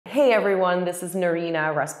Hey everyone, this is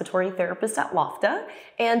Narina, respiratory therapist at Lofta,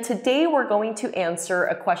 and today we're going to answer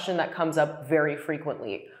a question that comes up very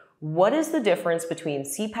frequently. What is the difference between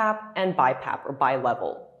CPAP and BiPAP or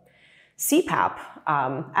bi-level? CPAP,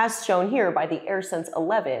 as shown here by the AirSense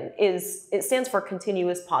 11, it stands for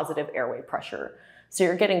continuous positive airway pressure. So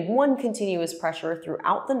you're getting one continuous pressure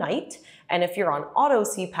throughout the night, and if you're on auto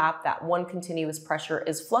CPAP, that one continuous pressure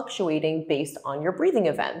is fluctuating based on your breathing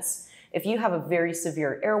events. If you have a very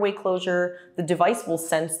severe airway closure, the device will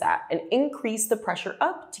sense that and increase the pressure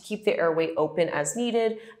up to keep the airway open as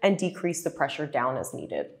needed and decrease the pressure down as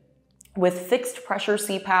needed. With fixed pressure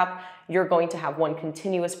CPAP, you're going to have one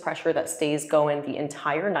continuous pressure that stays going the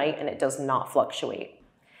entire night and it does not fluctuate.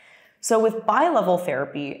 So with bi-level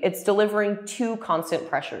therapy, it's delivering two constant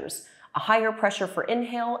pressures, a higher pressure for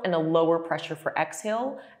inhale and a lower pressure for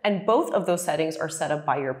exhale, and both of those settings are set up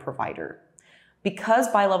by your provider. Because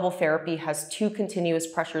bi-level therapy has two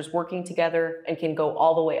continuous pressures working together and can go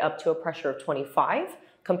all the way up to a pressure of 25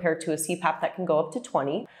 compared to a CPAP that can go up to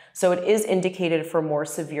 20, so it is indicated for more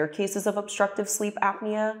severe cases of obstructive sleep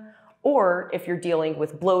apnea, or if you're dealing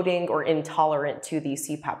with bloating or intolerant to these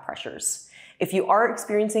CPAP pressures. If you are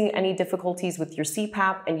experiencing any difficulties with your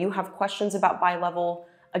CPAP and you have questions about bi-level,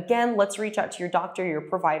 again, let's reach out to your doctor, your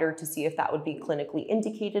provider, to see if that would be clinically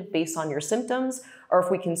indicated based on your symptoms, or if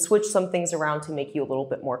we can switch some things around to make you a little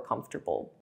bit more comfortable.